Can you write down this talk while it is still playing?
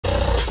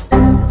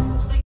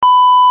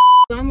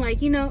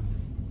like, you know,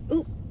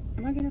 ooh,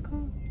 am I getting a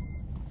call?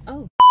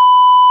 Oh.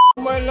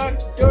 No more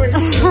locked doors.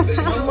 No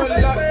more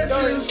locked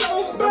doors.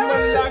 No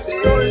more locked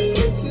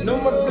doors. No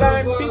more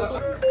blind people.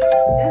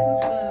 That's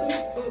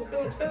what's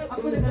up.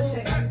 I'm gonna go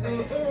check.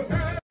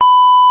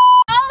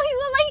 Oh, he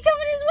look like he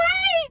coming his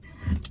way.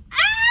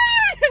 Ah!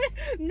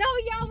 No,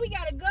 y'all, we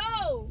gotta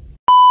go.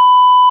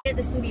 At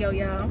the studio,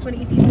 y'all. I'm gonna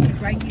eat these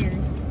wings right here.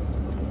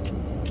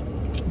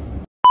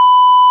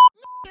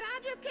 Did I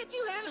just catch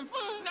you having fun?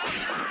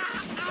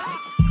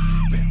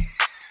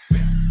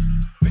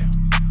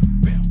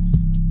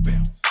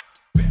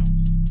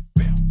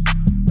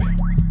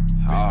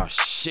 Oh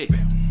shit,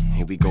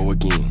 here we go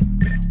again.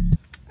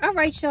 All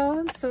right,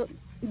 y'all, so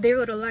there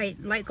go the light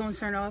gonna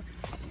turn off.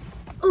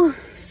 Ooh,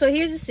 so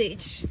here's the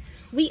sitch.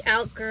 We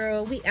out,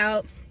 girl, we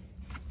out.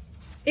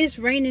 It's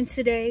raining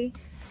today,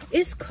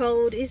 it's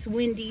cold, it's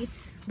windy,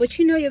 but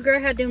you know your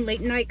girl had them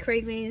late night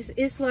cravings.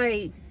 It's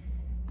like,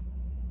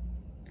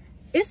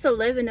 it's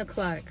 11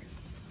 o'clock,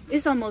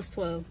 it's almost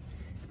 12,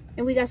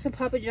 and we got some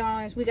Papa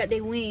John's. We got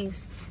their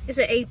wings. It's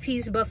an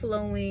 8-piece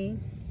buffalo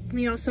wing,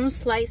 you know, some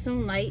slight,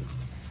 some light.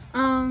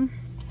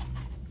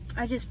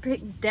 I just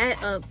picked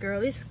that up,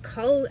 girl. It's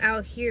cold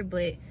out here,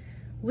 but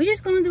we're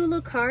just gonna do a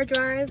little car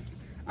drive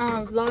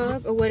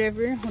vlog or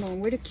whatever. Hold on,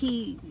 where the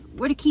key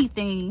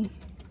thing?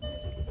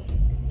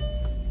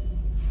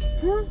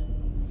 Huh?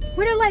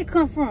 Where the light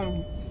come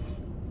from?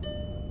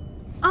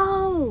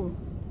 Oh,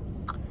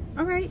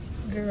 all right,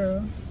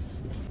 girl.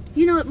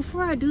 You know what,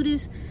 before I do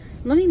this,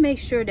 let me make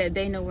sure that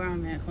they know where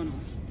I'm at. Hold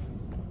on.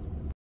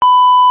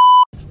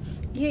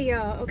 Yeah,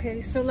 y'all, okay,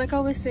 so like I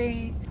was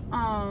saying,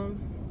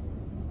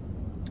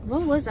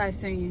 what was I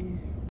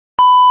saying?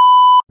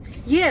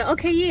 Yeah,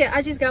 okay, yeah,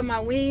 I just got my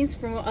wings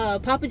from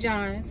Papa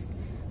John's.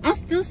 I'm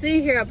still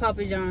sitting here at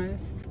Papa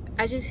John's.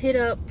 I just hit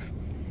up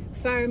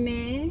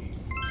Fireman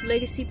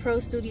Legacy Pro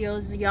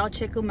Studios. Y'all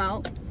check them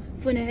out.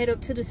 I'm gonna head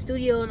up to the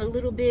studio in a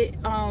little bit,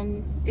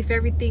 if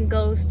everything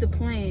goes to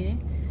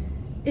plan.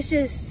 It's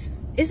just,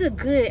 it's a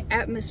good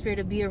atmosphere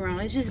to be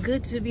around. It's just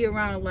good to be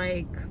around,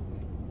 like,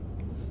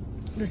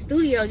 the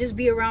studio, just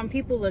be around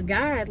people of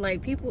God,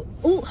 like people.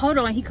 Oh, hold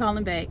on, he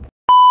calling back.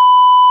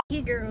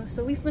 Yeah, girl,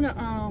 so we finna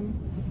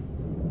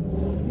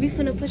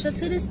push up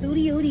to the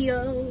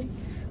studio.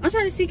 I'm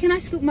trying to see, can I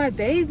scoop my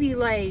baby?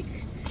 Like,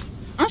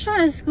 I'm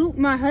trying to scoop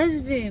my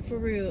husband for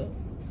real.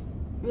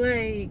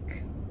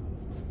 Like,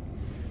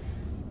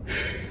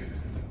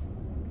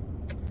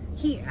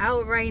 he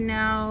out right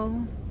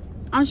now.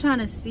 I'm trying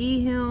to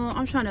see him.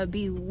 I'm trying to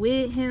be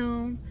with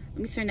him.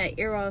 Let me turn that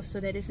ear off so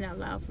that it's not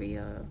loud for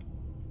y'all.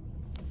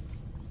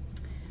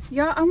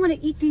 Y'all, I want to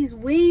eat these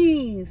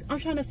wings. I'm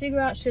trying to figure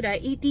out, should I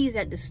eat these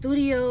at the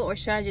studio or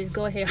should I just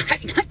go ahead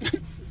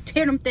and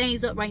tear them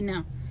things up right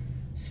now?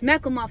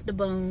 Smack them off the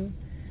bone.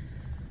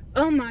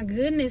 Oh my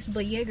goodness.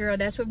 But yeah, girl,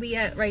 that's where we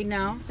at right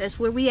now. That's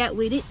where we at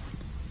with it.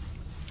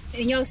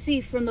 And y'all see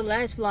from the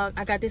last vlog,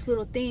 I got this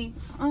little thing.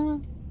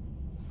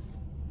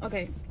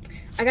 Okay.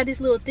 I got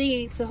this little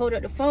thing to hold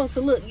up the phone. So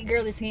look, your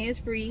girl is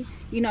hands-free,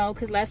 you know,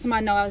 because last time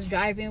I know I was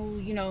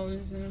driving, you know,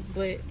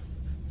 but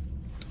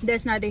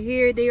that's neither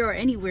here, there, or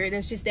anywhere.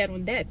 That's just that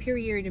on that,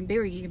 period and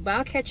period. But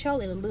I'll catch y'all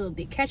in a little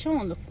bit. Catch y'all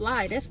on the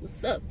fly. That's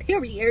what's up.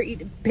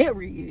 Period and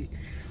period.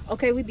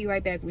 Okay, we'll be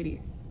right back with it.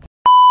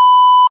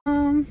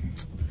 I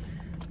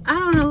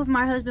don't know if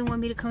my husband want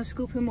me to come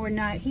scoop him or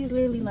not. He's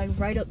literally like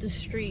right up the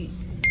street.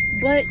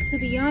 But to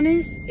be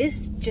honest,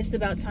 it's just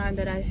about time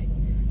that I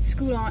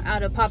scoot on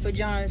out of Papa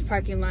John's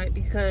parking lot,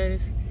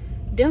 because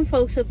them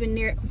folks up in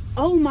there,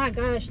 oh my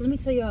gosh, let me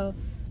tell y'all,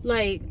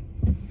 like,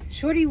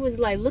 Shorty was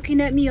like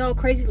looking at me all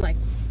crazy, like,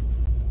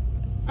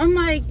 I'm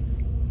like,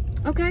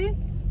 okay.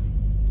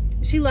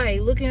 She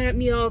like looking at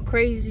me all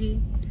crazy.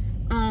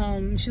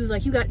 She was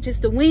like, you got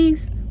just the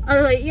wings? I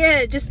was like,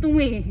 yeah, just the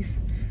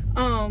wings.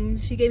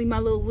 She gave me my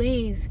little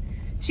wings.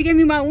 She gave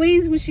me my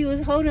wings when she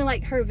was holding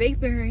like her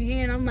vape in her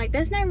hand. I'm like,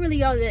 that's not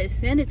really all that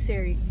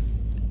sanitary.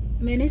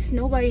 Man, it's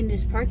nobody in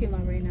this parking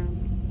lot right now.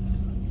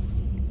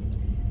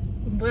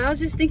 But I was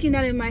just thinking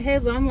that in my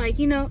head, but I'm like,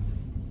 you know,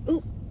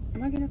 ooh,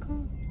 am I getting a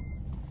call?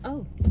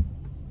 Oh,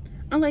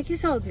 I'm like,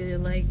 it's all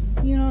good, like,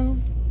 you know,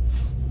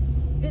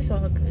 it's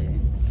all good.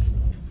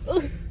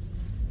 Ooh.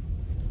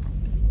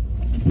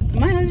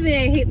 My husband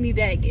ain't hit me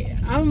back yet.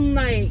 I'm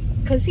like,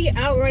 cause he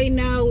out right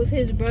now with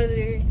his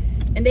brother,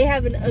 and they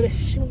having a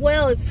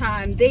swell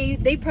time.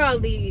 They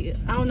probably,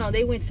 I don't know,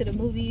 they went to the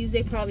movies.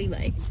 They probably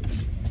like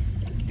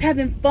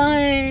having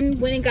fun,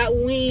 went and got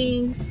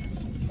wings.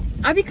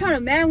 I be kind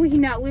of mad when he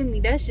not with me.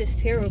 That's just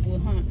terrible,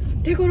 huh?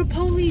 There go the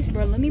police,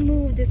 bro. Let me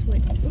move this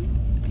way.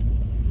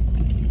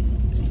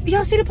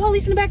 Y'all see the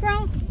police in the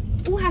background?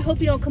 Ooh, I hope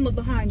you don't come up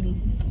behind me.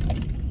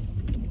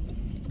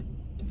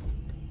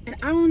 And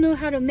I don't know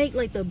how to make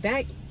like the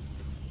back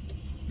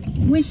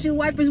windshield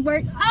wipers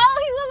work. Oh,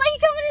 he look like he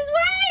coming his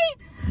way.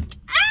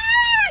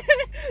 Ah!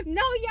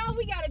 No, y'all,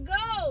 we gotta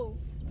go.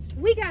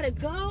 We gotta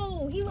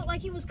go. He looked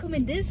like he was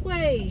coming this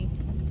way.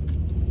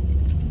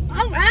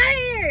 I'm out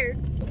here.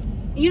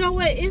 You know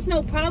what? It's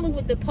no problem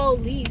with the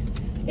police.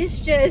 It's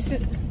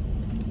just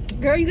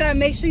Girl, you gotta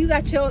make sure you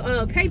got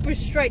your papers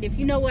straight, if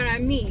you know what I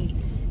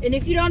mean. And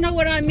if you don't know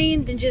what I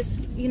mean, then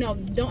just, you know,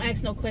 don't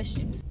ask no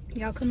questions.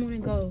 Y'all, come on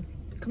and go.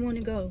 Come on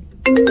and go.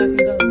 So I can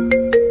go.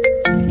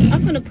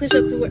 I'm finna push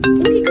up to where...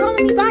 Ooh, he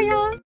calling me. Bye,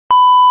 y'all.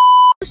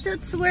 Push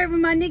up to wherever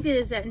my nigga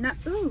is at. Not...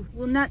 Ooh,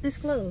 will not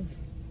disclose.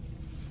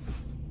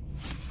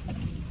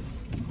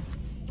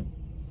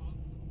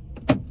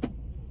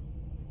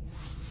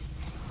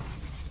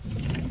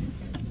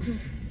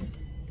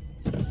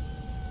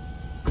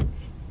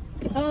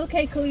 Oh,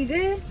 okay, cool. You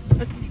good?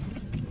 Okay.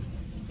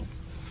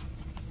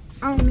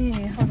 Oh, man.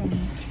 Hold on.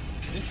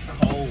 It's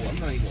cold. I'm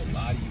not even gonna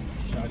lie to you,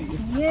 shawty.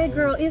 It's Yeah, cold.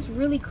 girl, it's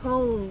really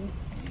cold.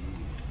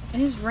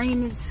 And it's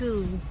raining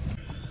too.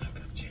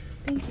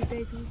 Thank you,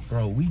 baby.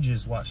 Bro, we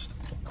just watched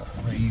a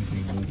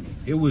crazy movie.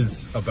 It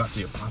was about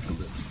the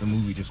apocalypse, the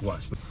movie we just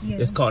watched. Yeah.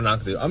 It's called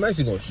Knock the... I'm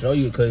actually gonna show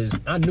you because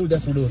I knew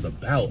that's what it was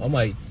about. I'm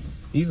like,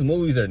 these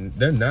movies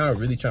they're now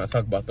really trying to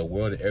talk about the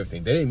world and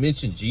everything. They didn't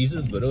mention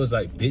Jesus, but it was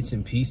like bits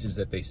and pieces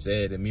that they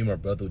said, and me and my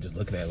brother were just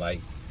looking at like,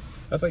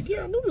 I was like,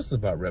 yeah, I knew this was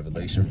about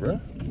Revelation,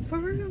 bro. For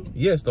real?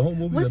 Yes, the whole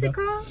movie. What's it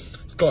called?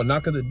 It's called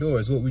Knock at the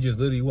Door. It's what we just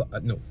literally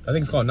no, I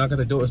think it's called Knock at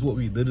the Door. It's what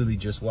we literally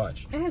just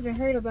watched. I haven't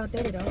heard about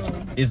that at all.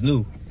 It's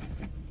new.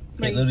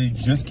 Like, it literally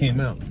just came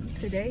out.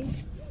 Today?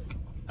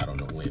 I don't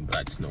know when, but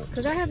I just know it.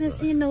 Because I haven't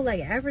seen no like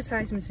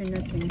advertisements or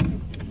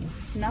nothing.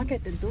 Knock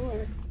at the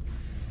door.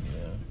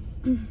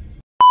 Yeah.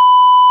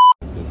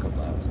 A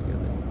couple hours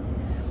together.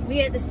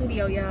 We at the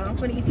studio, y'all. I'm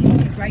gonna eat these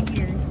meats right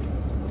here.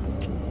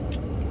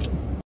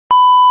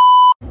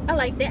 I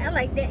like that. I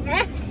like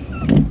that.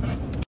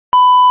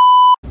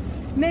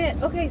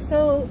 Man, okay,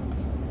 so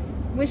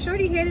when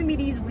Shorty handed me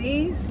these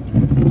wings,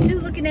 she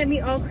was looking at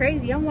me all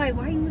crazy. I'm like,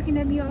 why are you looking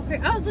at me all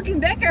crazy? I was looking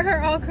back at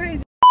her all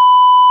crazy.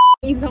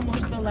 Wings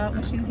almost fell out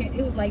when she was it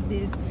was like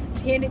this.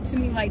 She handed it to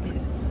me like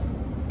this.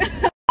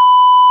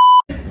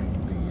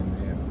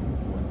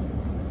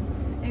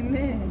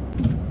 Amen.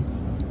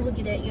 Look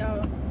at that,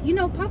 y'all. You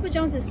know, Papa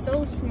John's is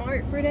so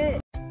smart for that.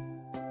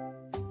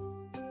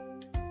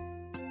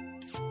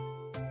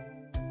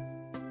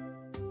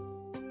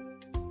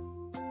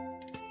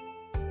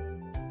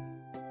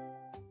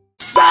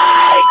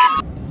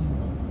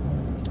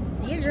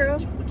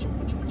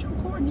 What you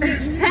recording?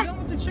 You done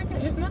with the chicken?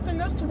 It's nothing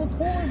else to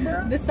record,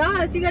 bro. The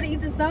sauce, you gotta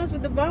eat the sauce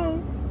with the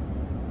bone.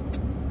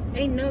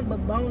 Ain't nothing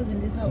but bones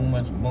in this Too hole.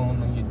 much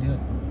bone on your dip.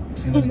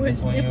 Too much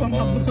dip on my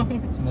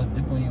bone. Too much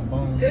dip on your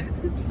bone.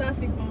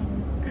 Saucy bones.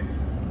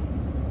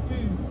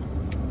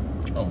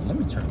 Oh, let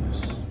me turn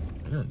this.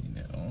 I don't need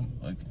that on.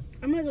 Okay.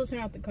 I might as well turn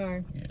out the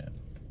car. Yeah.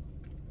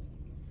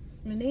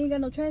 And they ain't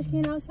got no trash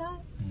can outside?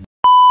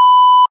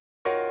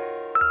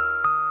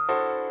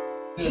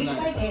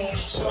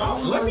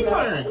 Let me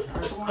learn.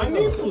 I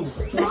need to.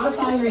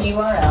 Modify your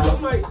URLs.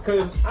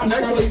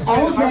 Instead,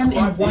 all of them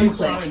in one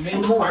click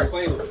and more.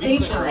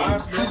 Save time,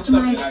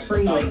 customize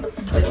freely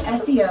with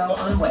SEO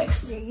on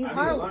Wix.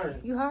 Yeah,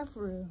 you hard for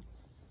real.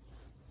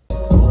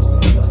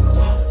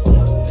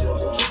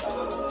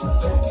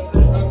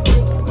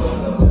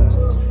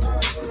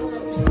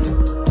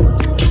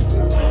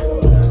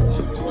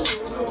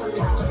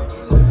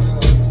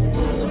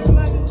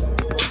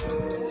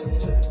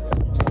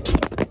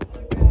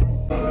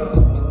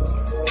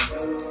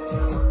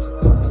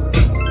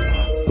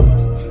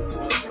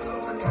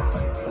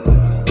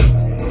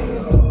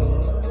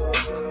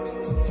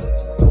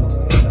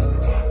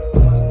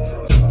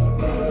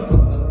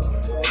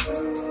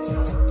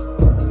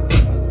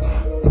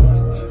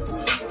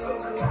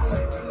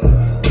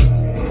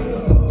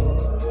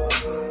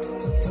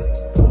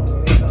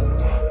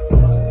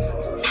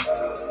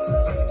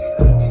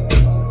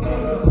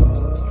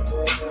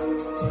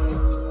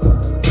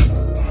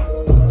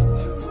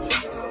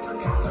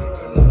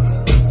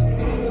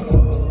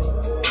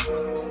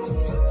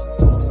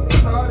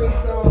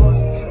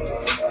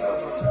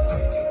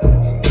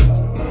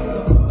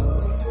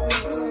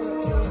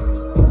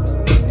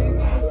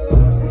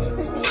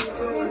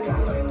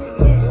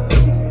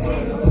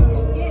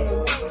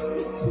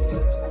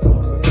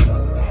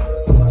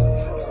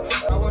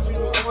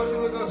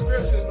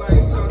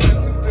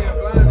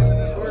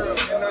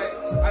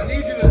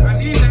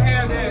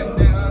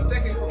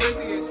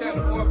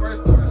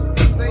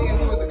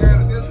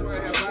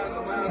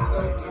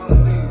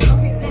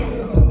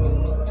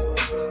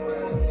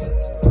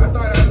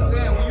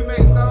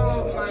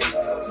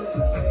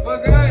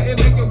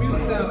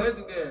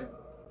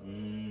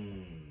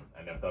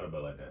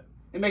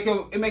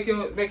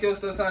 Make your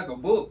stuff sound like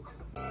a book.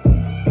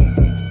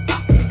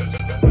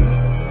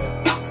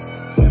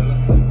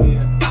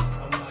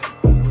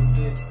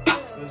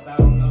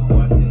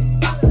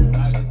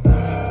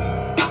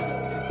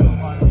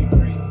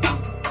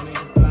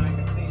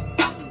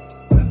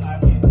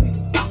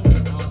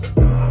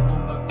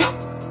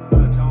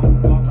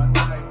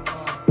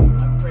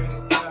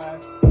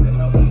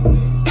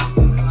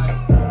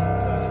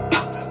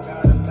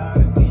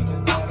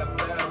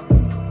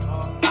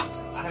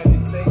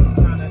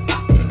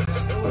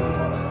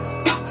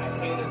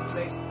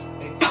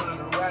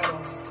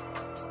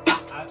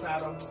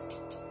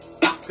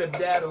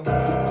 skedaddle. I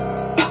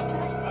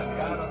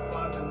gotta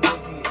find the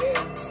lazy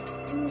air.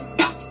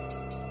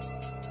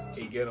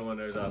 He get on my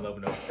nerves. I love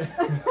him.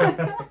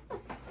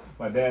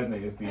 My dad's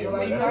niggas be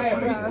like,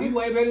 he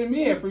way better than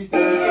me at freestyle.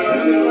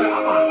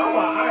 I'm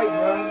alright,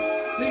 bro.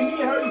 See,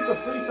 me and her used to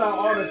freestyle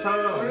all the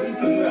time. We used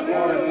to do that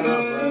all the time,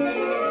 bro.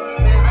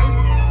 Man,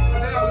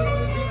 I used to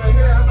be right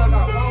here. I thought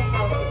about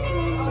phonto.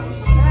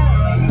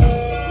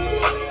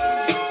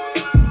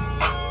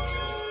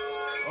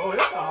 Oh,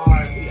 that's a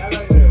hard beat. I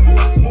like that.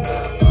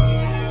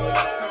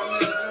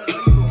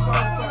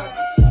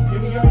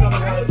 Give me another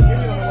one. Give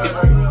me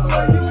another one.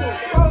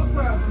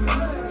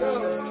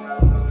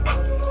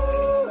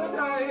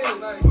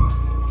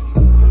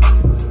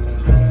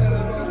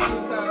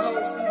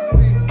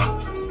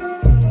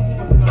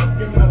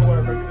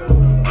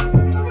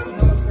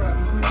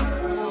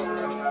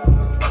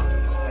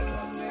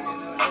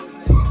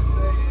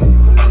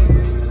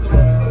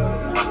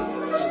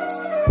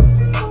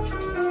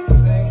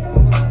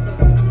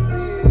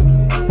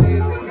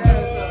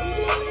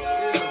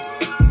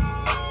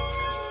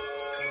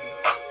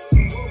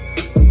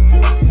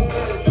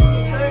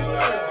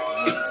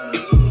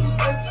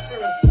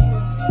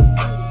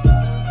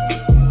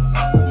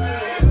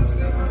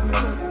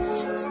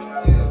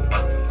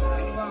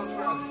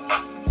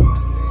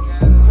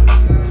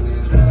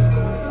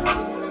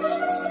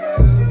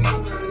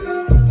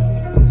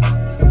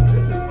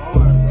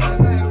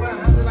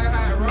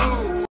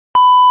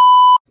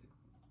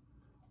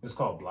 It's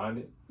called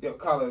Blinded. Yo,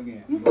 call it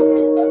again. You said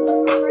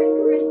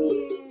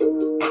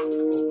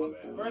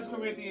 1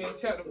 Corinthians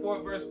chapter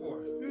 4, verse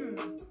 4.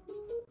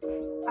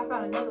 I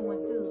found another one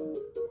too.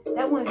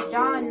 That one's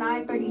John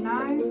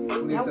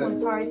 9:39. That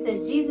one's hard. It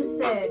said, Jesus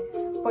said,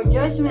 for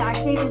judgment I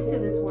came into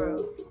this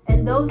world,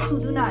 and those who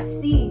do not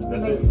see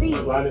may see,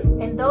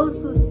 and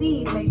those who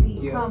see may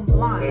become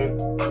blind.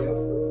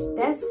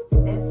 That's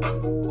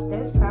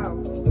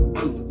powerful.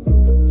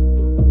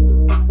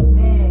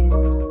 Man,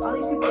 all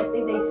these people that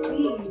think they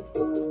see,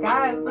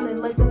 God gonna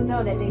let them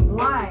know that they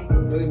blind.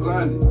 Really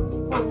blinded.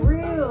 For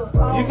real.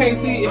 Oh, You can't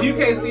see, if you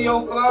can't see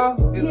your flaw,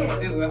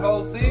 it's a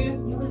whole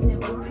sin. You living in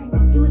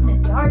blindness. You living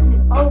in darkness.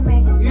 Oh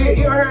man.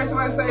 You ever heard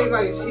somebody say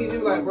like, you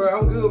like, bro,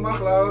 I'm good with my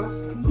flaws.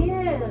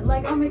 Yeah,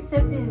 like I'm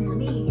accepting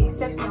me,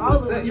 accepting all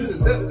of You me,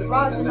 accept the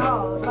flaws and now.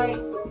 all. Like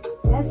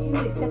that's you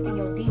accepting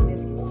your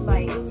demons.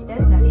 Like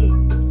that's not it.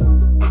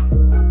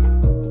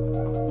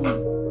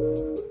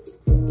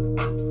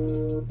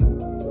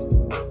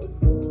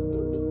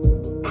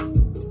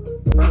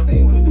 First thing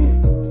you want to do,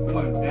 you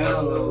want to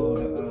download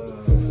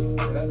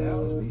did I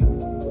download this beat?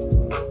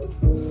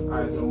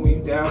 Alright, so when you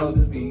download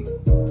this beat,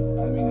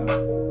 let me know.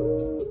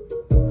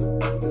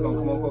 It's gonna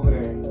come up over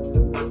there.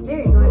 There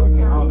you go. At the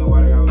I top. don't know why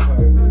they always try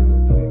to do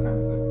that kind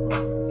of stuff.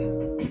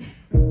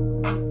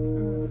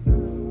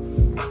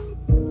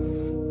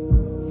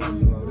 What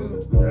you gonna do?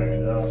 Drag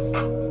it up.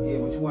 Yeah,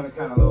 but you want to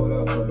kind of load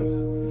up first. You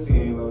see, it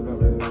ain't loaded up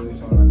right now. It's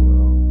showing like a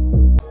little.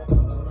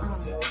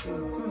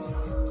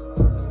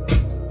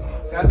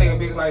 See, I think of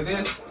beats like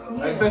this,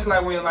 like, especially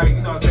like when, like, you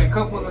know what I'm saying,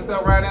 couples and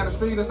stuff ride down the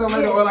street or something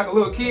like that, or like a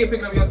little kid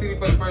picking up your CD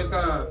for the first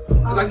time.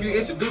 It's like you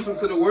introduce them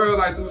to the world,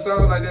 like through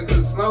songs like that, because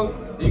it's slow,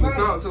 and you can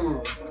talk to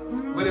them.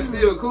 But it's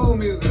still cool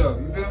music though,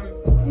 you feel me?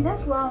 See,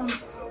 that's why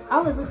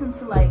I was listening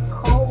to like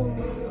Cole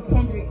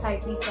Kendrick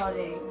type beats all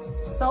day.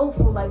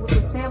 Soulful, like with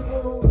the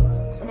sample,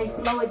 and they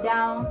slow it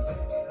down.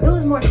 It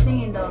was more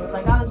singing though.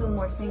 Like I was doing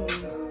more singing.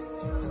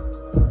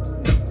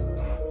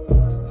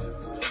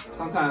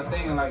 Sometimes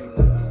singing like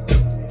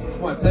it's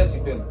one touch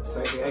you feel, so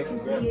you can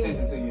actually grab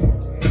attention to you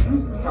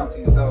and talk to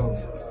your soul.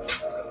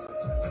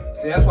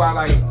 See, that's why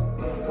like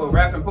for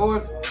rapping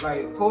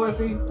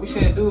poetry, we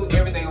shouldn't do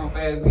everything on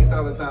fast beats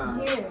all the time.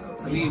 Yeah.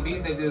 We need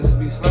beats that just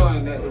be slow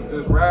and that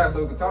just ride so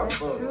we can talk to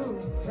folks. True.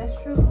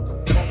 That's true.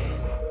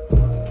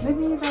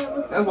 Maybe you gotta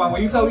look. That's why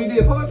when you told me you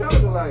did poetry, I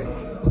was like,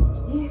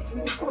 Yeah.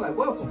 I was like,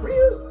 what, for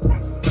real?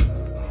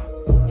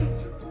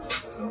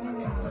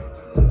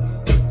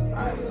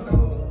 Alright, so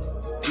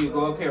you go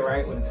up here,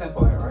 right, with the tempo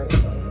at, right?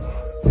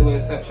 See where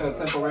it show the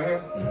tempo right here?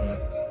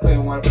 Play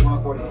in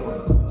 144.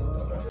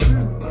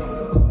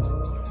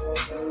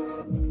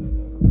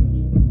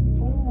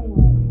 Ooh.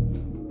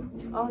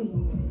 Oh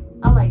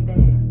yeah. I like that.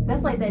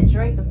 That's like that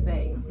Drake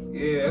effect.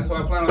 Yeah, that's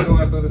what I plan on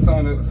doing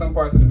through some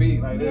parts of the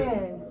beat, like this.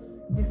 Yeah.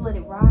 Just let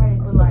it ride,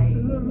 but like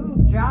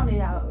drown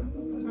it out.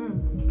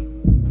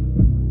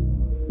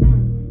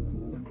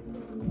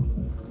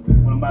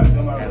 When I'm about to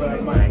do my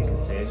Like my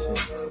concession,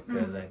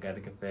 cause I got a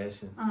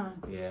confession.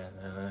 Yeah,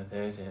 I'm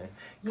attention,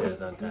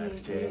 cause I'm tired of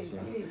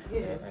stretching.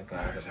 Yeah, I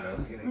got a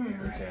blessing.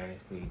 I'm trying to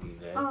speed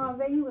these lessons. Oh,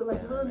 man, you look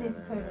like a little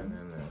Ninja Turtle.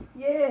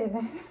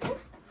 Yeah.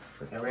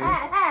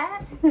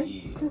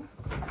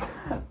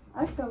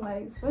 I feel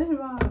like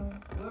SpongeBob.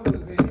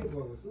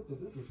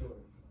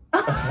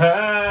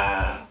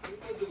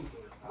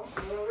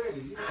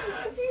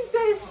 You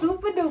said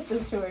super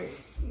duper short.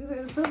 You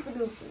said super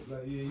duper.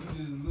 Like, yeah, you just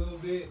a little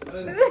bit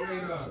under the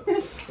radar.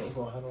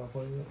 So how do I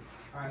play it?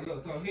 Alright, yo,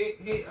 so hit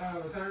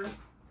return.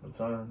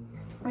 Return.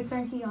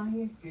 Return key on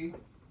here. Key.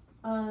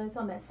 It's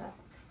on that side.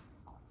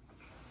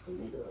 There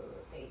you go.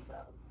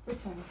 Which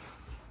one?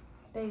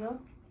 There you go.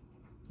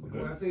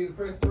 When I say you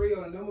press 3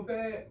 on the number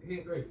pad,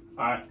 hit 3.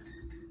 Alright.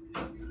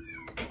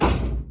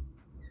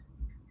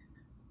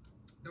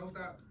 Don't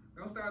stop.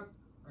 Don't stop.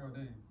 Oh,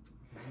 damn.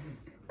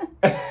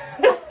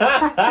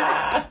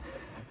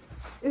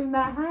 It's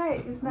not hot.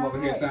 It's not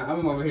hot.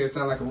 I'm over here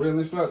sound like a real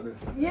instructor.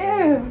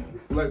 Yeah.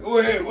 Like, go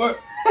ahead, what?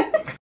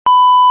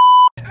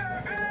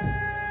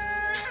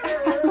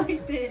 I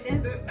like that.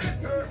 That's what's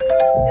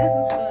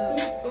up.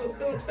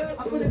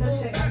 I'm gonna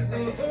go check out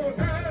that.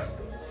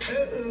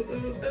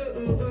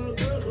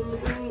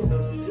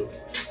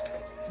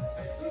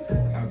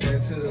 I pray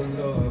to the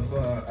Lord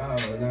for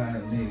all our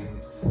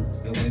needs.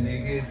 And when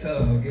it get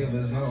tough, give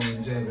us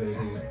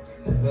longevity.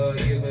 Lord,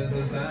 give us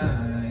a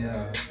sign,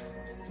 y'all.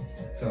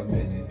 So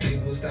many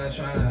people start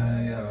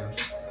trying, y'all.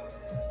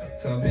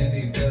 So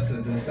many fail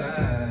to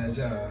decide,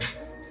 y'all.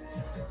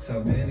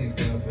 So many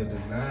fell for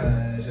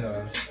denied,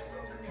 y'all.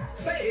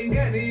 Satan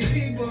got these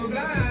people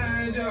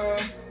blind, y'all.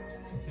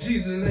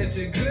 Jesus, let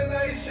your good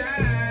light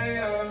shine,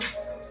 y'all.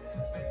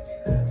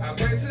 I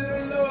pray to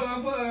the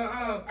Lord for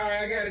all.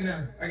 Alright, I got it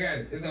now. I got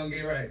it. It's gonna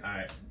get right.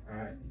 Alright.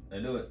 Alright.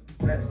 Let's do it.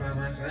 That's by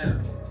my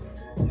sound.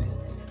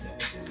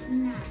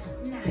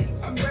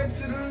 Nice. I pray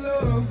to the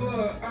Lord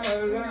for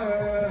all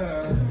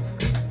love.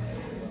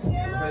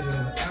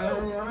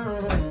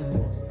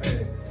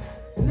 Hey.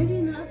 Maybe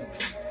another.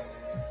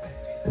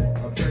 I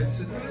pray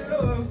to the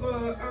Lord for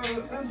all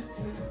love.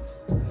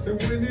 And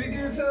when it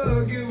gets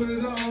tough, give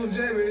us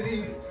longevity.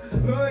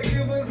 Lord,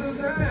 give us a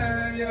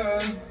sign,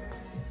 y'all.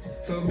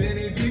 So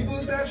many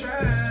people start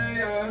trying,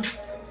 y'all.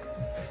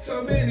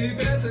 So many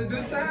fail to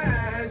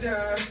decide,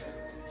 y'all.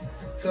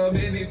 So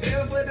many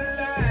fail for the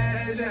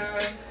lies,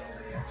 y'all.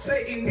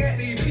 Satan got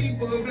these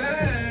people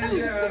blind,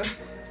 y'all.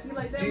 You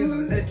like that?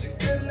 Jesus, let your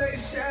good light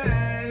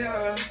shine,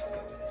 y'all.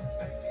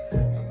 I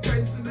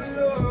pray to the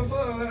Lord for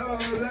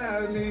all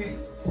our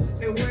needs.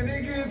 And when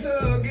it gets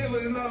tough, give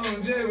us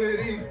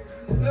longevity.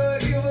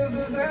 Lord, give us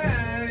a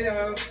sign,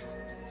 y'all.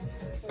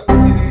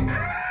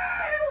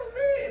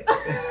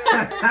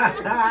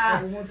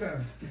 One more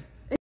time.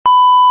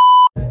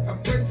 I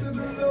pray to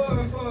the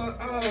Lord for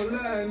all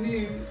our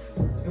needs.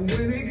 And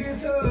when it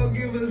gets tough,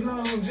 give us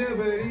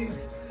longevity.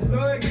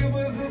 Lord, give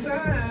us a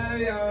sign,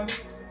 y'all.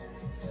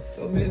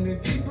 So many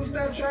people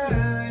stop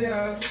trying,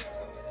 y'all.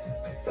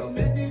 So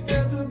many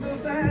fail to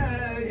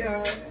decide,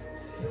 y'all.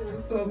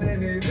 So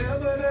many fell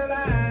for the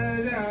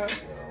lies, y'all.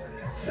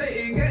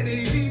 Satan got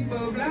these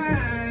people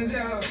blind,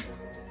 y'all.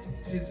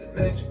 Just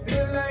let your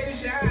good light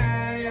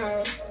shine,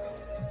 y'all.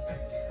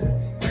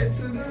 Pray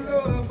to the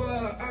Lord for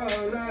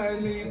all our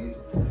needs.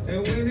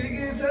 And when it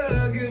gets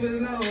tough, give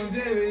us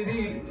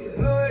longevity.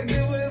 Lord,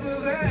 give us a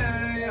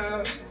sign,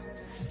 y'all.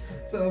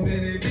 So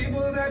many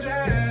people that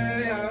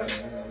try, y'all.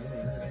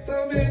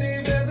 So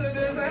many fell to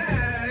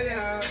decide,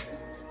 y'all.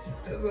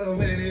 So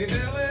many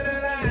fell for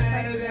the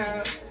lies,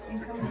 y'all.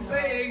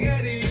 Say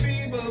got these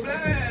people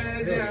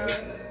blind, y'all.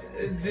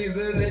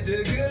 Jesus, let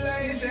your good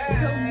light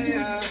shine,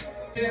 y'all.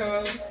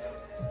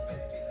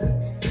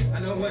 I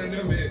know what in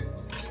a minute.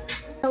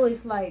 So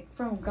it's like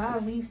from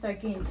God when you start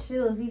getting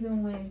chills,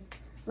 even when,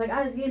 like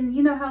I was getting,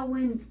 you know how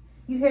when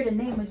you hear the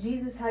name of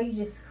Jesus, how you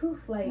just, whew,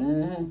 like,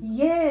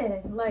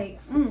 yeah, like,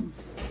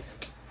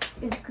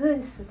 it's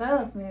good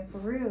stuff, man, for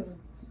real.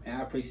 Man,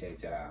 I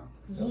appreciate y'all.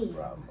 Yeah. No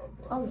problem, my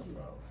bro. Oh, No yeah.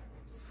 problem.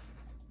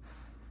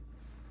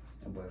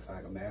 That boy's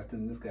like a master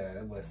in the sky.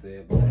 That boy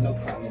said, boy, no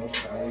problem, no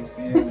problem. I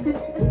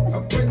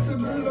pray to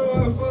the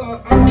Lord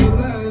for all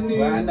I need.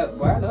 Why I know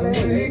that?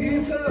 When it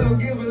gets tough,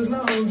 give us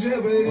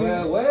longevity.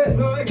 Well, what?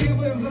 Lord,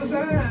 give us a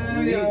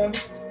sign, y'all.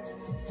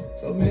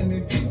 So many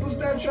people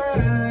start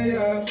trying,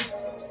 y'all.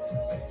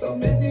 So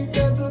many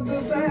fail to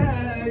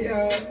decide,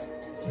 y'all.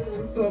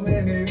 So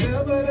many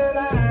fell for the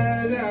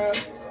lies, y'all.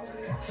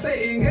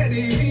 Satan got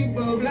these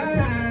people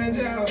blind,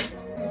 y'all.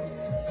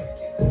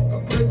 I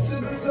pray to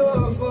the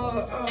Lord for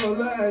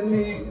all our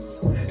needs.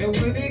 And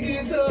when it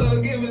gets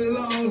tough, give us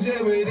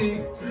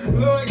longevity.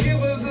 Lord,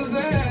 give us a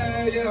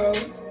sign, y'all.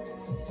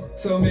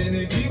 So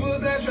many people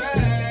that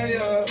try,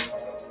 y'all.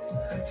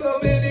 So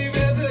many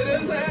fell to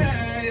the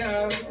side,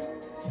 y'all.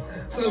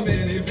 So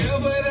many fell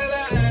for the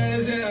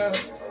lies, y'all.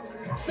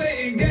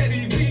 Satan got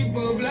these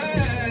people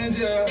blind,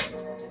 y'all.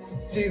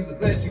 Jesus,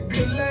 let your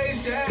good light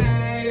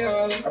shine,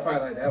 y'all. I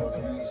probably like that one,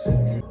 man.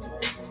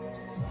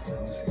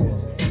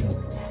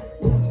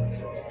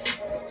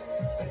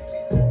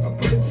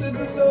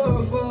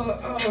 For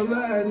all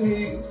our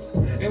needs.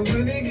 And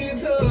when it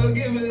gets tough,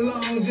 give it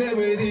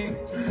longevity.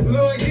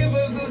 Lord, give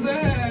us a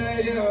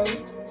sign, y'all.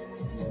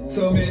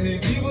 So many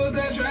people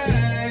that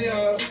try,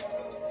 y'all.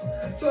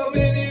 So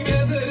many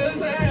fell to the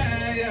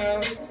side,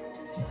 y'all.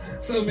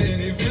 So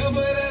many fell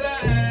for the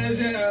lies,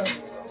 y'all.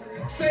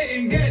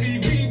 Satan got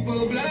these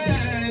people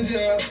blind,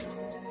 y'all.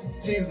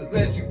 Jesus,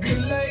 let your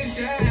good light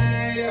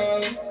shine,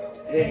 y'all.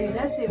 Hey,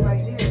 that's it right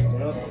there.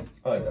 Yeah.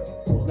 I like that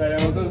one. Like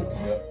that one too?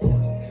 Yep.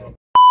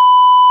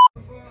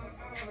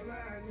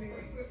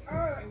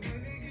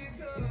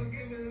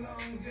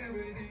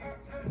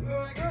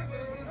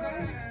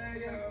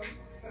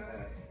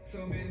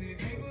 So many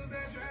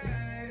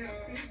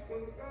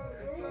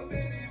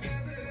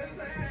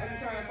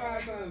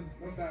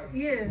What's that?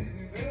 Yeah.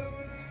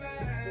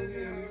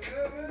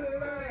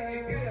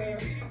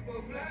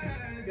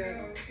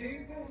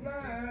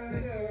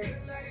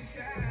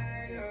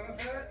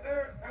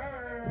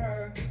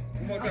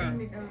 One more time.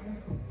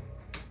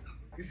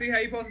 You see how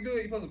you supposed to do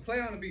it? You supposed to play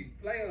on the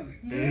beat. Play on it.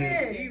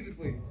 Yeah. Easy,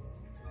 please.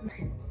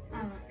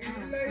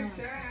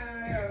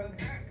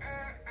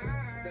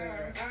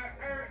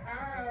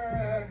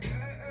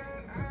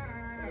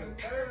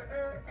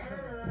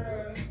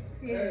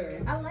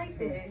 Yeah, I like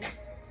that.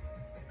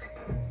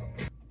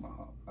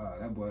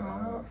 That boy.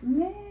 Oh,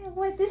 man,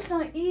 what? This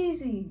not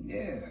easy.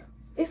 Yeah.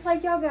 It's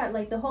like y'all got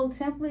like the whole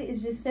template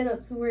is just set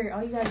up to where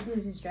all you gotta do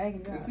is just drag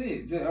and drop. That's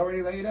it. Just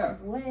already laid out.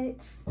 What? I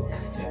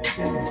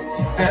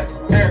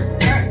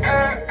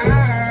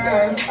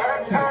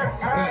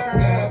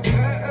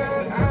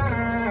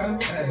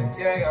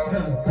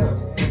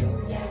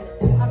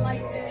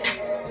like that.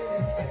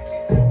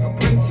 I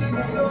pray to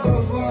the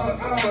Lord for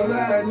all I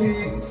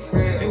need.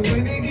 And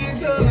when it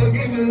gets tough,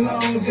 give me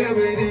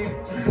longevity.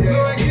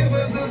 Lord, give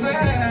us a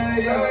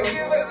sign. Lord,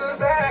 give us a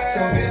sign. So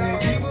many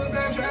people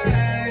stop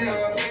trying.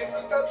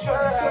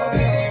 So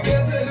many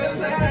men to the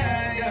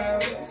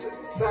side.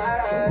 So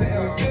many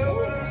filled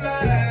with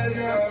lies.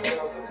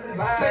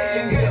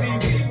 Satan got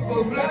these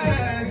people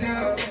blind.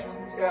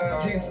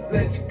 Jesus,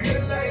 let your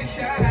good light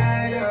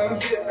shine.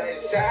 Good light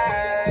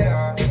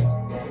shine.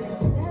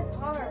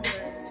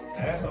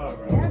 That's hard,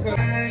 bro.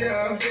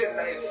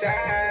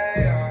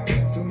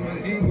 Too much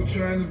evil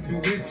trying to be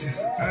witches.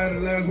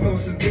 Idolize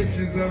most of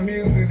bitches. I'm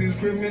used to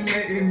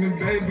discriminating the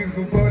babies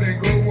before they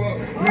grow up.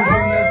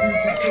 Moving their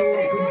future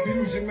toward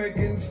confusion,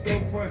 making the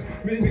storefront.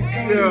 Many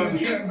come in the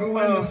trap, go in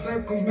the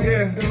circles,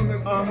 making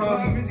donuts for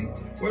poverty.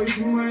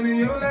 Wasting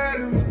money on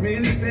lottery.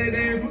 Many say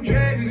they're from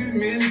tragedy.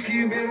 Many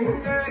kids them from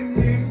nothing.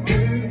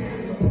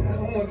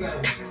 One more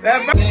time.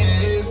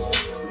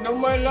 No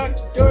more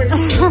locked doors. No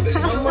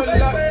more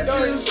locked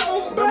doors. No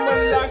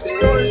more locked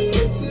doors.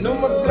 No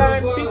more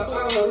blind people.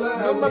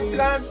 No more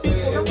blind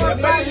people.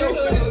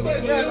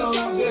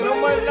 No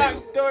more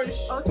locked doors.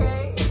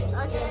 Okay.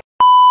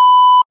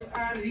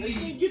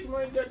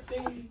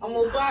 I'm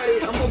gonna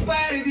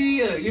body it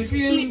here. You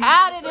feel me?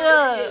 Out of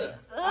there.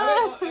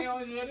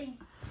 Ready?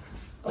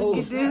 Look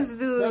at this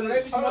dude.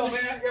 Hold on,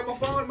 man. I got my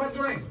phone and my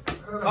drink.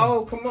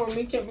 Oh, come on,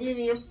 man. Can't be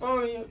leaving your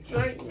phone and your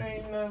drink,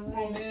 man. Come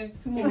on, man.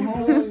 Come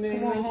on,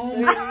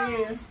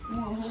 man.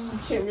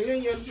 Can't be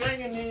leaving your drink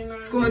and then.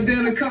 It's going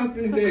down to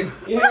Compton today.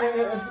 Yeah.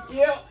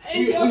 Hey,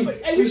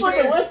 you from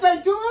the West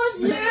Side tours?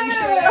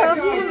 Yeah.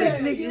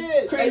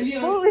 Crazy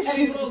young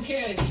little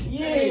cat.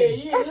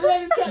 Yeah.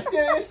 Let him check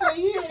there and say,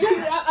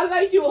 I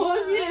like your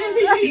horse.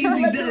 Yeah.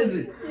 Easy does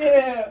it.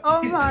 Yeah.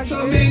 Oh my So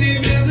god. many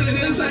men to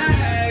the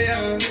side.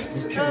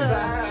 I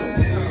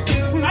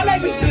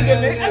like this nigga,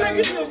 man. I like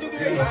this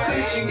nigga.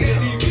 Satan got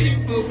these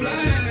people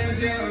blind,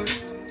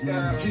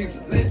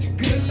 Jesus, let your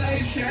good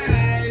light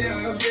shine,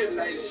 good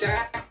light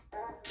shine.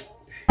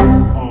 I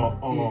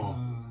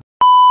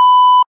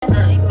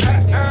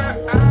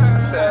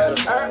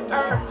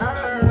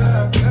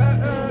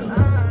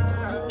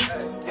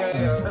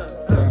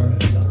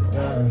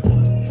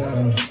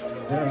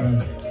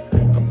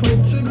pray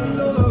to the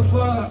Lord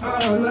for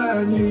all I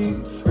need.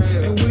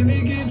 And when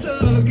it gets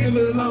tough, give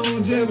us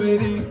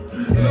longevity.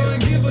 Lord,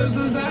 give us a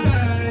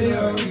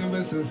sign, give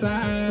us a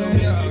sign. So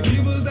many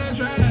people stop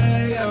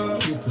trying,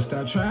 people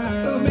stop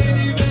trying. So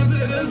many men to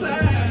the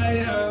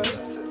side,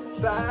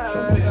 so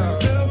many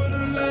fell with the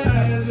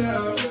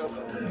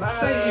lies,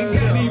 Satan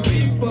got these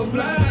people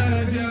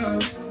blind,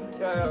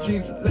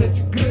 Jesus, let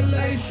your good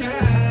light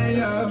shine,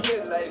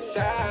 good light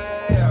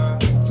shine.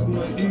 Too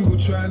much evil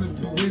trying to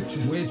be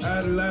witches.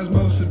 Idolize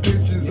most of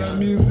bitches.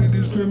 I'm used to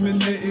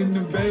discriminating the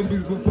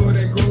babies before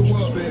they grow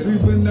up.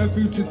 Leaving our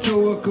future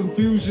toward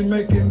confusion,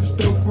 making the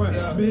storefront.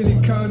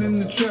 Many caught in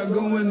the trap,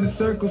 going in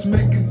circles,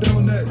 making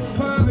donuts.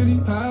 Poverty,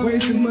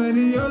 wasting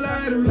money on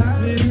lottery.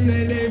 Many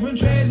say they from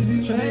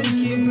tragedy.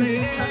 Keep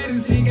playing hide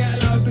he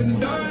got lost in the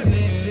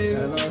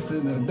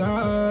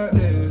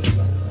darkness.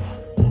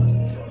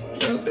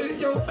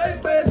 Your face,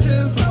 but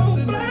just so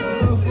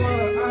love for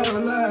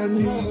all I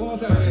need.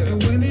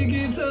 And when it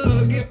gets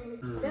tough,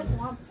 That's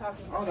what I'm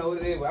talking I about. don't know what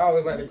it is, but I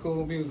always like the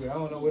cool music. I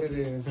don't know what it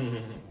is. I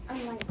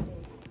like that.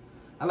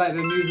 I like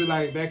the music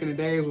like back in the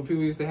days when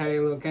people used to have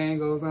their little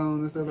Kangos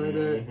on and stuff like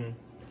that.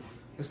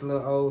 It's a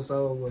little old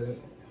soul, but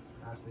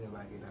I still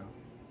like it though.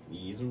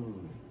 Easy.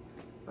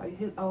 Like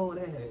his old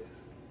ass.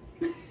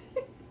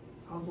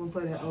 I was gonna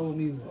play that old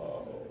music.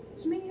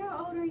 Shmee,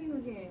 how old are you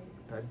again?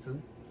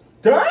 32.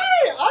 Dang! I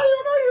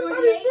didn't even know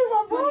 28, you were 32,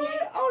 my boy. 28.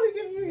 I only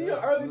give you your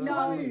early No.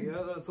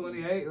 20s.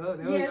 28. Look,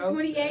 there we Yeah, go.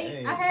 28.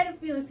 Dang. I had a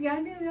feeling. See, I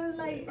knew. I was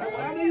like, I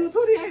knew you were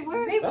 28,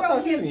 boy. Big I bro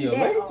thought you can't was in be your that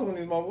late old.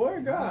 20s, my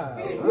boy. God.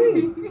 I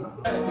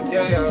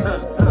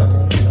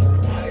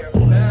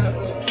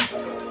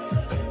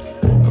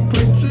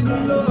pray to the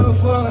Lord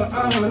for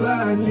all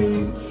I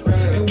need.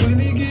 And when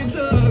it gets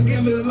tough,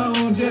 give us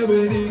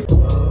longevity.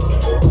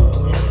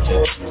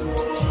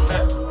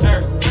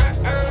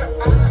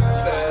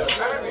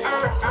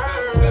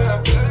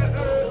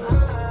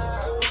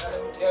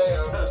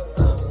 Yeah.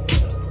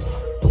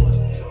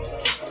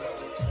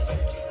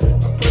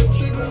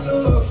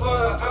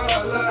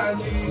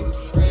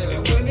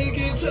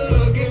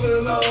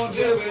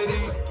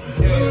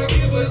 Wanna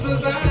give us a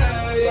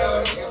sign,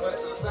 yo.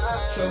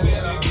 So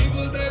many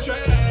people that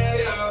try,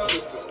 yo.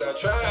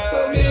 So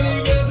many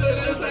men to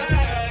the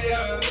side,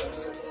 yo.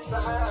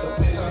 So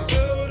many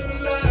people to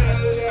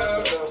lie, yo.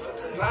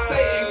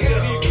 Satan got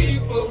these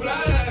people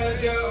blind,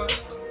 yo.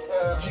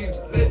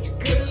 Jesus, let your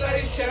good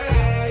light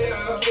shine,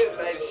 yo. Good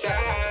light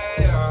shine,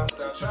 yo.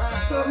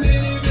 So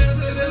many men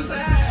to the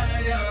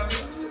side, yo.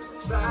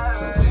 So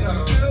many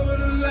people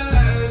to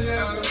lie, yo.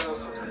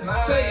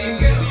 Satan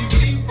got these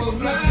people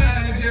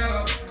blind, yo.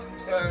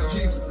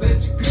 Jesus, let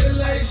your good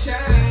light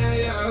shine,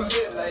 yo.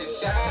 Good light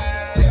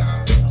shine, yo.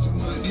 Too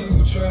much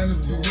evil trying to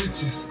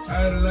bewitch us.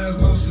 Idolize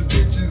most of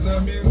bitches.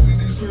 I'm used to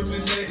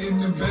discriminating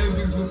the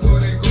babies before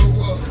they grow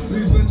up.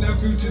 Leaving their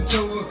future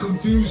toe up,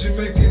 confusion,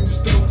 making the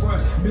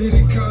storefront.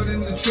 Being caught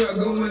in the truck,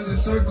 going in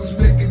circles,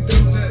 making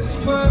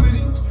donuts.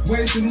 Poverty,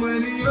 wasting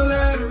money on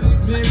lottery.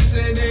 Many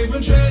say they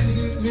from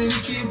tragedies. Many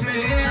keep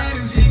playing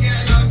hiders. He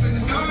got lost in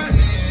the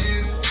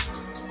darkness.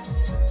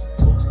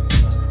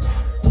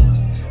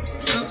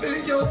 Up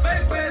in your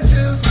face, but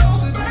just so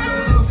to the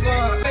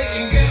love.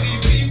 Ain't got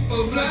these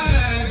people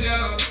blind, yo.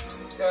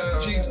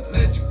 Jesus,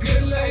 let your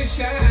good light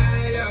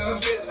shine, yo.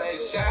 Good light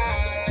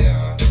shine, yo.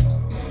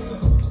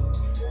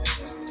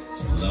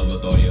 Love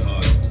with all your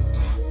heart.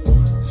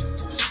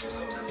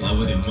 Love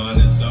with your mind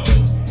and soul.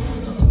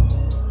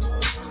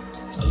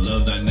 I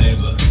love thy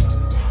neighbor.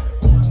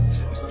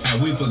 Have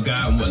we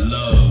forgotten what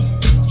love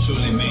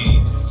truly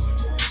means?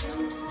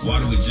 Why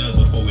do we judge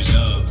before we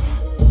love?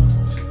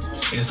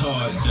 It's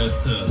hard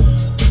just to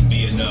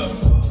be enough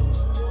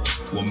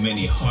when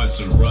many hearts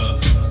are rough.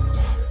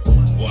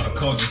 While the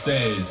culture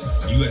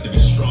says you have to be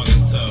strong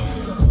and tough,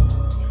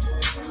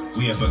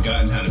 we have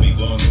forgotten how to be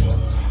vulnerable.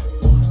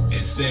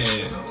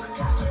 Instead,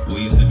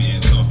 we used to be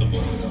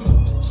uncomfortable.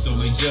 So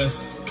we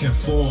just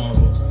conform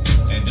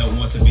and don't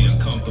want to be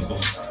uncomfortable.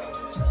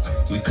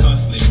 We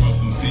constantly run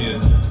from fear,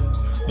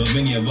 but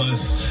many of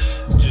us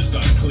just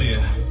aren't clear.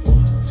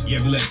 You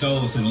ever let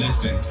those who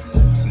listen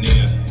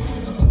near?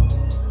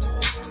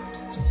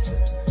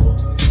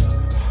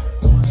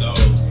 So,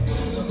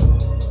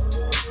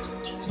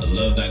 I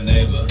love thy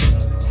neighbor.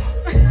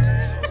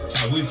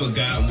 Have we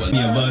forgotten what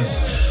many of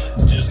us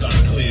just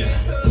aren't clear?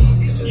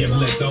 You ever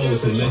let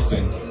those who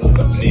listen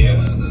near?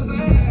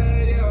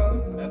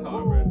 That's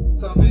hard, bro.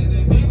 So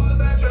many people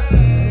that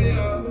try,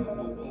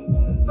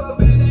 yo. So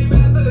many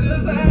men to the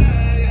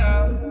side, yo.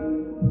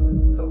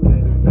 So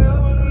many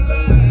people to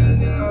lie,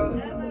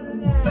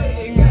 yo.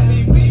 Satan got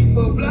these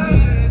people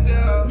blind,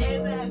 yo.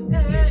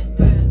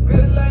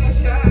 Good light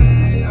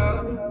shine, yo.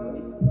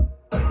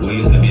 We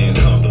used to be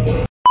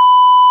uncomfortable.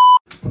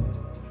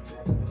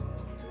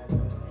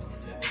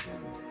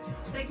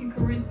 2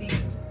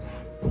 Corinthians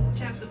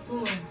chapter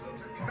 4,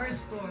 verse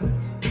 4.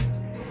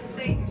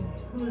 Satan,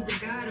 who is the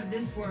God of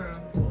this world,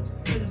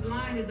 has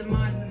blinded the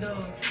minds of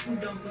those who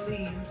don't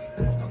believe. I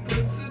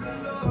put to the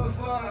Lord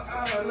for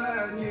all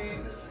I need.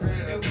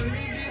 And when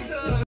it gets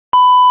up,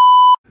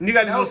 You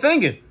got to do some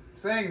singing.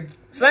 singing.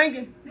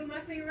 Singing? Do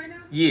my singing right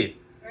now? Yeah.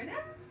 Right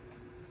now?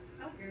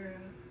 Oh, girl.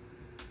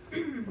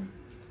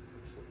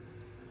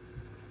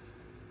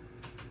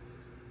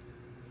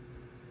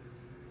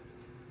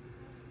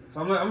 So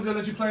I'm just gonna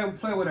let you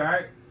play with it, all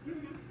right?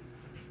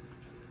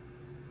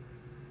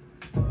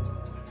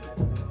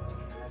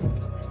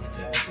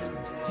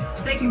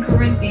 Second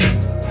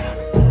Corinthians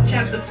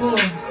chapter 4,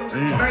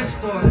 verse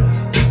 4.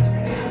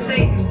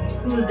 Satan,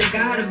 who is the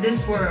God of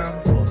this world,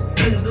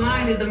 has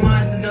blinded the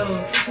minds of those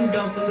who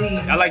don't believe.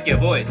 I like your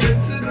voice. To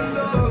the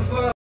Lord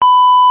for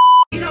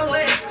You know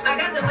what? I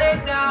got the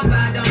lyrics down, but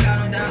I don't got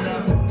them down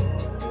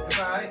though. it's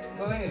all right.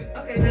 Go ahead.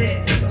 Okay, go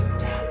ahead.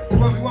 You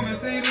want me to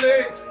sing the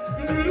lyrics?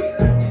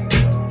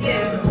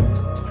 Yeah.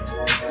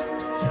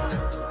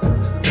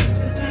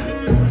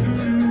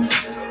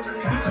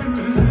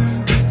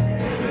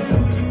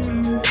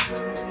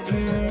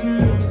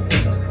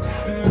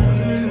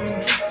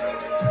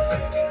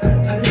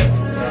 I look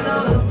to the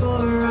Lord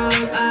for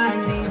all I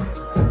need.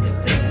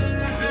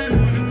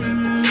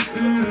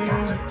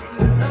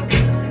 Don't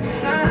get the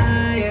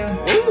desire.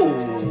 Ooh,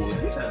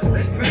 you sound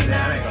sexy. Bring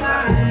that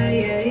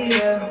tire,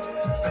 yeah.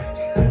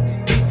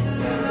 To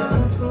the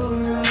Lord for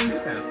all. You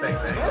sound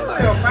sexy. That's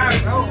like a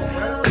 5 gold,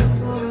 bro.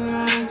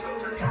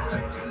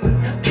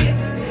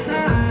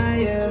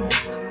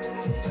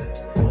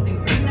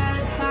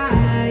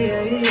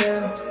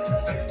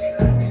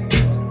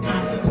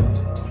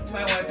 You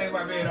might want to think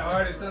about being an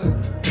artist too. I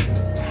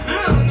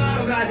don't know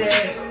about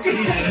that. She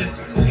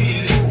is.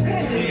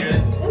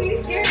 Oh,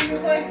 you scared me,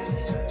 boy.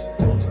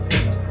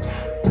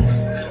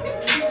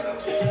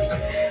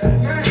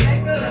 Bro,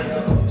 back up.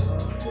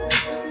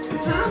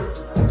 Huh?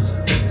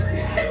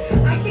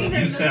 I can't hear You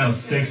nothing. sound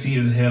sexy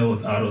as hell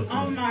with auto-tune.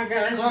 Oh my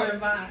gosh, you're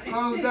fine.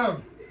 Close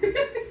down.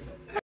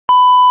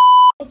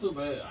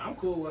 But I'm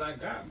cool with what I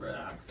got, bro.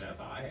 That's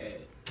all I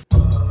had.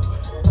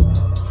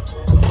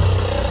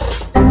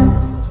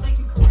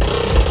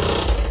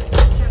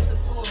 Chapter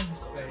 4.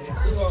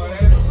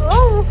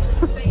 Oh.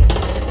 Satan,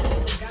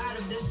 the God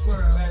of this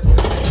world,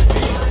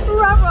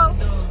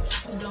 those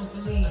who don't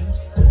believe.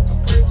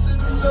 To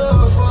the Lord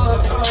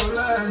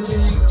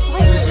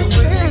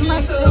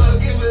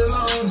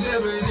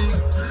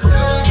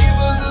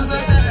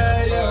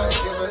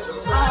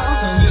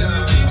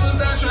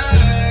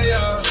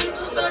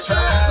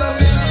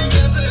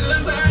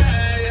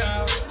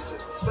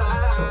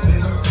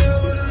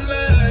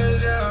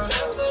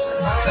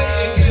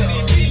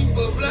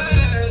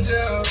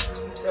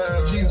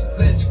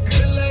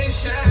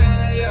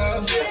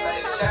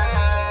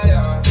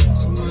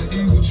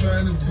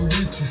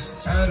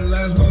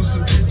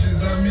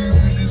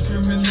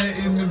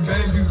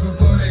babies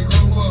before they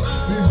grow up.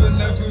 Leaving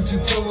that future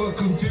toe up,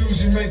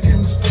 confusion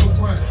making the stove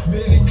run.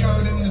 Many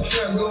caught in the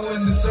trap, going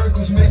in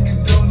circles,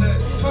 making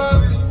donuts.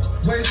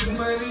 Wasting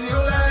money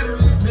on lottery.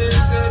 Many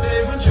said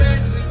they from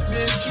tragedy.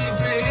 Many keep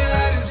playing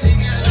hide and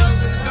seek and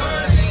lost in the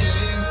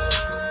darkness.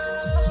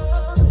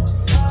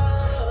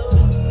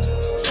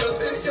 But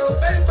then your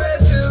face back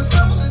to the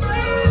something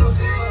love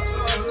for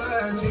all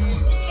I need.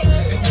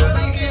 And when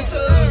we get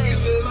tough,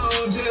 give it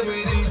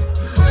longevity.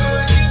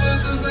 Lord, give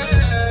us the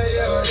sign,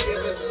 y'all.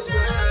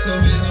 So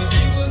many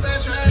people not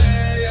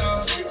trying,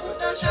 y'all.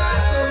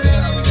 So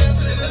many get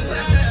to the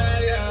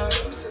side, y'all.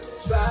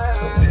 So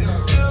many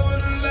feel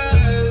with the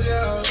lies,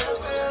 y'all.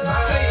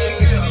 Say you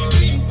got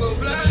these people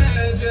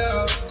blind,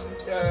 y'all.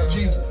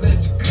 Jesus, let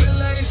your good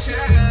light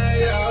shine,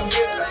 y'all.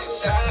 Good light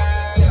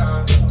shine,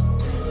 y'all.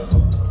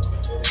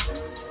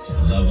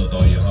 Love with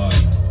all your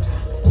heart.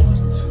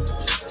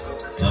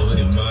 Love with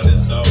your mind and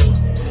soul.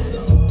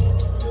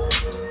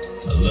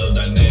 I love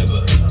thy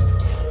neighbor.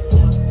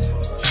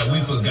 Have we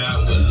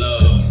forgotten what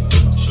love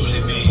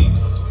truly means?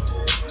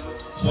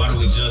 Why do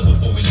we judge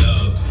before we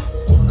love?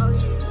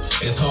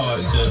 It's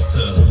hard just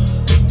to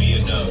be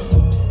enough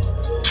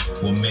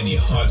when many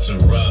hearts are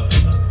rough.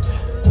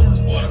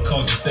 While the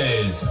culture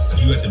says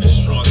you have to be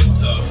strong and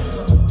tough,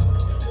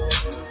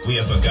 we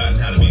have forgotten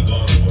how to be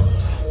vulnerable.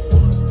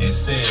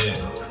 Instead,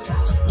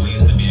 we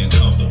used to be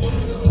uncomfortable.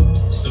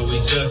 So we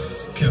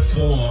just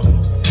conform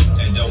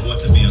and don't want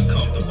to be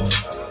uncomfortable.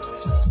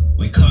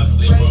 We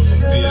constantly run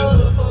from fear,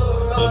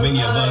 but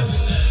many of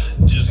us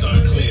just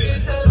aren't clear.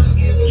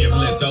 You have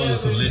let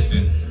those who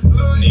listen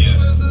near.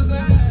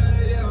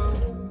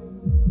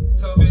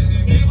 So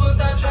many people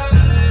stop trying.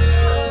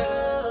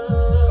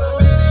 So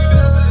many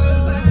got to the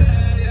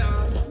side,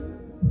 y'all.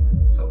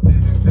 So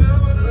many feel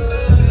with the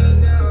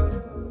love,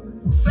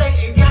 y'all. Say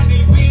you got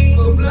these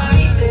people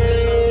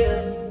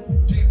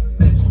blinded. Jesus,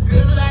 let your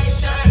good light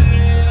shine.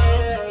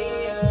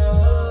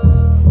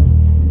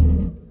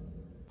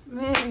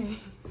 Man.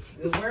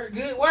 Good work,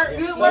 good work, good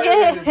Yes. work.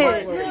 Good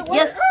work, good work.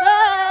 Yes, sir.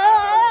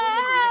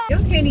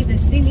 Y'all can't even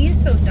see me.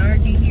 It's so dark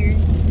in here.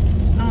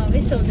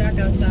 It's so dark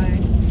outside.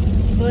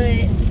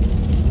 But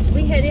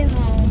we headed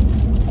home,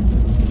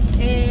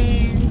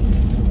 and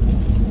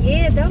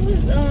yeah, that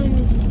was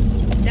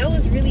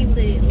really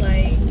lit.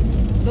 Like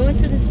going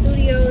to the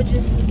studio,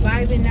 just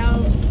vibing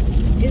out,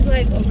 is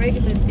like a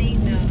regular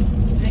thing now.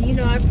 And you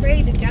know, I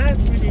prayed to God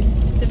for this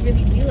to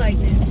really be like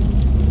this,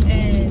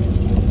 and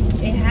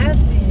it has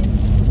been.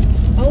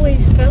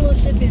 Always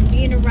fellowshipping,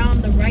 being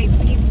around the right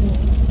people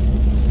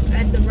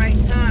at the right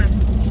time,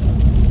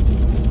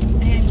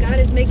 and God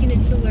is making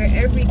it to where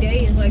every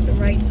day is like the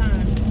right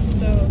time.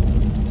 So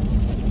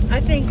I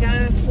thank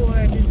God for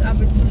this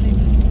opportunity.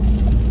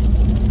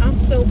 I'm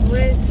so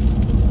blessed.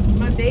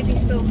 My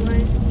baby's so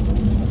blessed.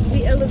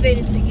 We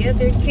elevated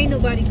together. Can't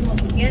nobody come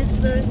up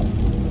against us.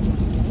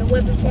 No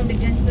weapon formed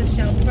against us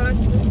shall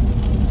prosper.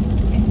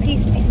 And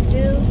peace be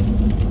still.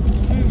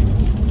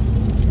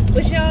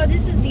 But y'all,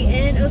 this is the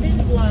end of this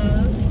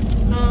vlog.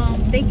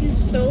 Thank you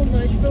so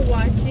much for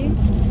watching.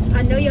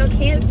 I know y'all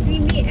can't see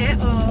me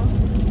at all,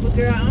 but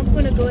girl, I'm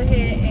gonna go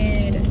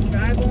ahead and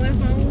drive on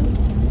home,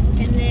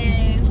 and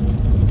then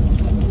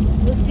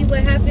we'll see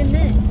what happened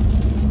then.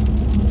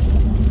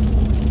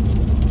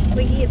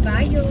 But yeah,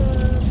 bye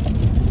y'all.